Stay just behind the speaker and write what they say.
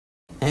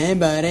Hey,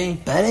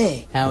 buddy.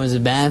 Buddy. How was the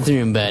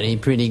bathroom, buddy?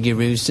 Pretty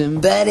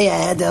gruesome? Buddy, I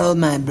had to hold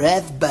my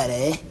breath,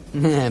 buddy.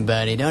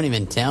 Buddy, don't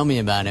even tell me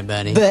about it,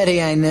 buddy.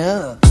 Buddy, I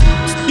know.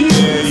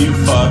 Yeah, you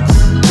fucks.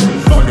 You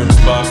fucking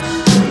fucks.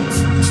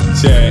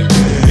 Check.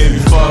 If you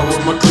fuck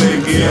with my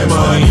clique, get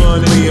money.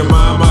 Me and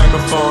my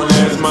microphone,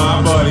 that's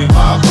my buddy.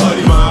 My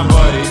buddy, my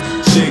buddy.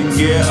 Shit can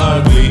get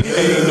ugly.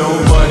 Ain't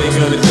nobody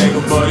gonna take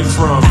a buddy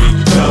from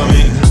me. Tell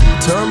me.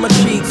 Turn my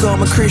cheek on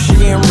my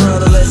Christian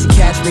brother. Let's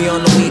catch me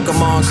on the week.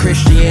 I'm on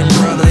Christian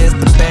brother. It's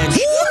the bench.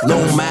 No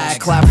mad,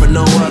 clap for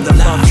no other.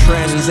 Fuck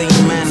trends, ain't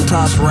men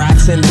toss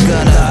racks in the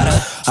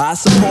gutter. I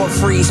support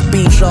free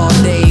speech all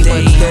day,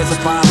 but there's a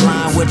fine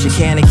line which you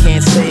can and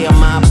can't say. I'm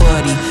my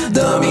buddy,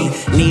 dummy.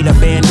 Need a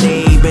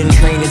band-aid, been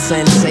training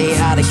sensei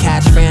how to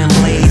catch fan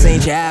blades.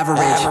 Ain't your average.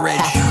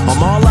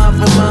 I'm all out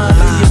for mine.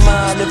 Is your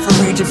mind if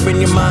I reach up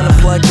in your mind and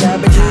plug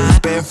cabbages?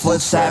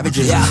 Barefoot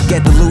savages,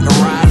 get the loot and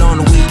ride on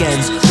the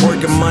weekends.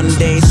 Working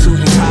Monday, suit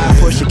and tie,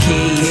 push a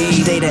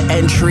keys. Data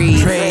entry,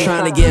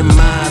 trying to get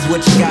mines.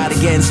 What you got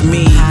against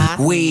me?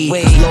 We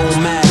low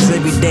max,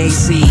 everyday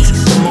sees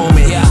the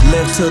moment.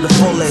 Live to the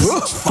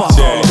fullest. Fuck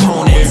all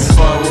opponents.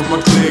 Fuck with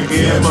my clique,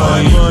 get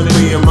money.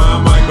 Me and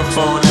my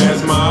microphone,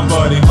 that's my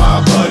buddy.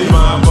 My buddy,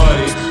 my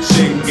buddy.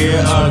 Shit can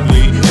get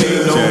ugly.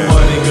 Ain't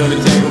nobody gonna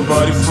take a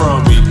buddy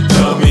from me.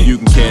 You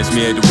can catch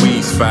me at the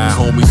weed spot,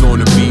 homies on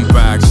the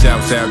beatbox.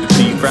 Shouts out to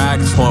P-Rock,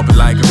 it's pumping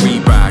like a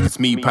Reebok. It's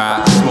me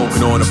pop,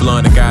 smoking on a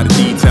blunt, I got a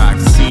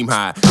detox. It seem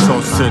hot,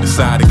 toss to the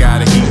side, I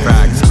got a heat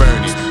rock. It's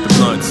burning, the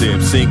blunt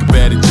tip, sink a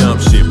better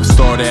jump ship. I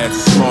start as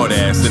a smart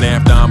ass, and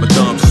after I'm a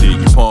dumb shit.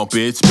 You pump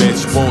bitch, bet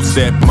you won't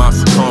step in my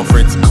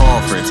circumference. A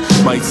conference,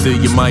 might steal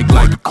your mic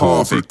like a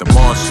convict. The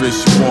monstrous,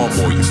 you want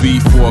more, you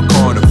beef for a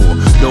carnivore.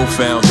 No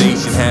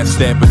foundation, half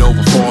stepping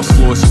over false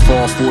floors. You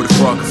fall for the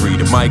fuckery,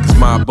 the mic is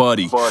my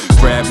buddy.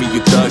 Grab me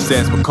your Dutch,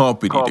 that's my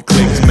company. The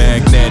click's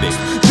magnetic.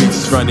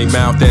 Bitches run their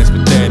mouth, that's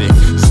pathetic.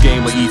 This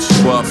game will eat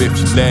you up if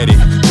you let it.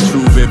 The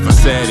truth if I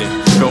said it.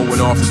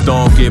 Going off the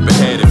dome, get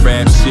beheaded.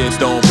 Rap shit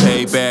don't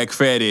pay back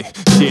credit.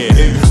 Shit.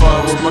 If you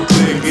fuck with my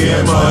clique,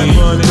 get money.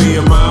 Me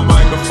and my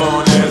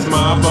microphone, that's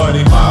my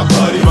buddy. My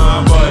buddy,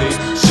 my buddy.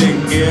 Shit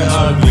can get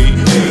ugly.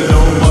 Ain't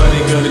nobody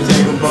gonna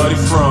take a buddy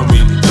from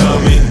me.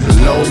 Dummy.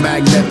 Low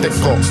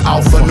magnetico,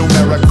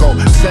 alphanumerical.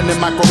 Sending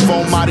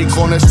microphone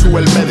maricones to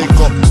el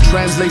médico.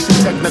 Translation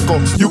technical,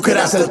 you could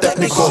ask el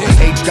técnico.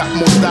 H got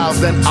more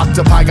styles than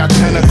octopi got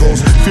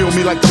tentacles. Feel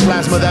me like the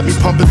plasma that be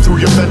pumping through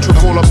your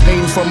ventricle. A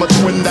pain from a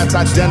twin that's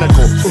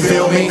identical.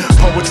 Feel me?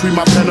 Poetry,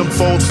 my pen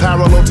unfolds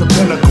parallel to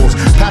pinnacles.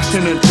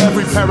 Passion in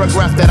every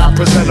paragraph that I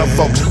present to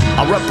folks.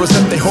 I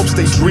represent their hopes,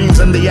 their dreams,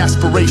 and their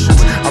aspirations.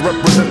 I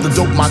represent the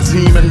dope, my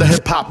team, and the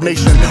hip-hop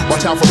nation.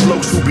 Watch out for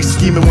blokes who be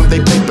scheming when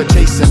they paper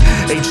chasing.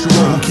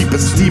 H2O who keep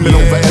it steaming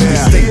over every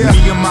state.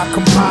 Me and my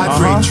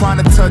compadre trying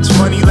to touch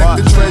money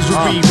like the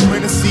treasury.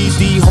 Print a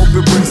CD, hope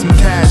it brings some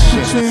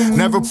cash in.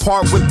 Never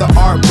part with the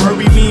art,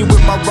 bury me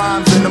with my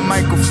rhymes and the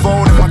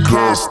microphone in my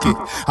casket.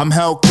 I'm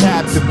held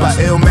captive by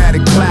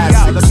Illmatic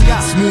classics.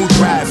 Smooth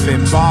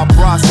rapping, Bob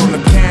Ross on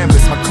the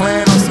canvas. My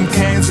clan on some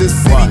Kansas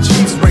City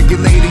Chiefs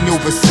regulating your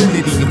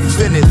vicinity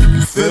infinity.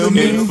 You feel me?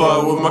 If you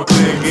fuck with my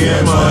clique,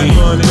 get money.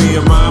 Me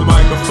and my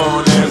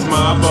microphone, that's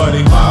my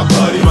buddy. My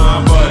buddy,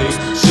 my buddy.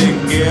 Shit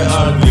can get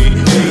ugly.